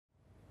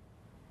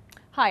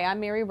Hi, I'm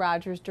Mary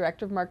Rogers,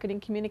 Director of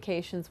Marketing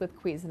Communications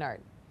with Cuisinart.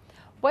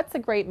 What's a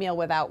great meal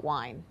without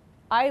wine?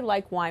 I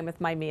like wine with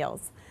my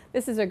meals.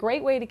 This is a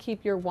great way to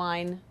keep your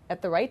wine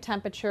at the right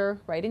temperature,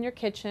 right in your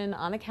kitchen,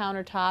 on a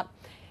countertop.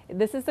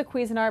 This is the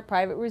Cuisinart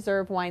Private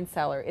Reserve Wine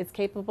Cellar. It's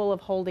capable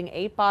of holding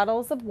 8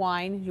 bottles of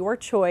wine, your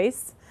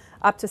choice,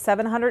 up to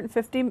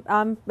 750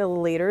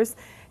 milliliters,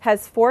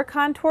 has 4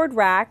 contoured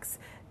racks.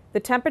 The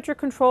temperature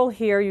control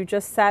here you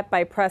just set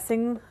by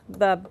pressing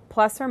the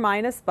plus or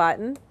minus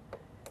button.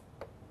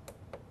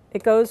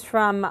 It goes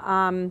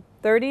from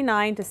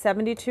 39 to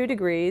 72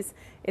 degrees.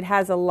 It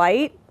has a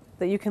light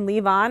that you can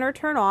leave on or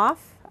turn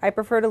off. I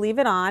prefer to leave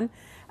it on.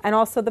 And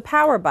also the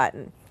power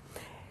button.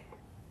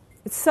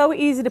 It's so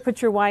easy to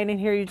put your wine in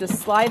here. You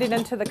just slide it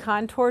into the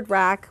contoured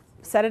rack,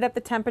 set it at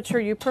the temperature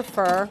you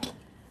prefer,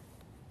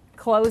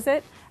 close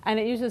it, and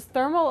it uses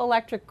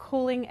thermoelectric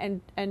cooling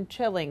and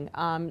chilling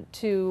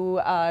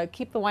to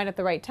keep the wine at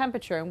the right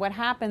temperature. And what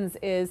happens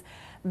is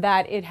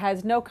that it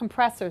has no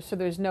compressor, so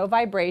there's no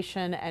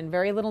vibration and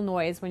very little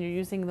noise when you're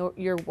using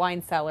your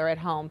wine cellar at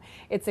home.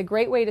 It's a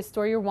great way to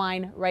store your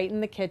wine right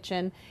in the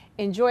kitchen.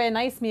 Enjoy a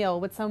nice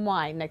meal with some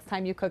wine next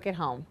time you cook at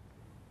home.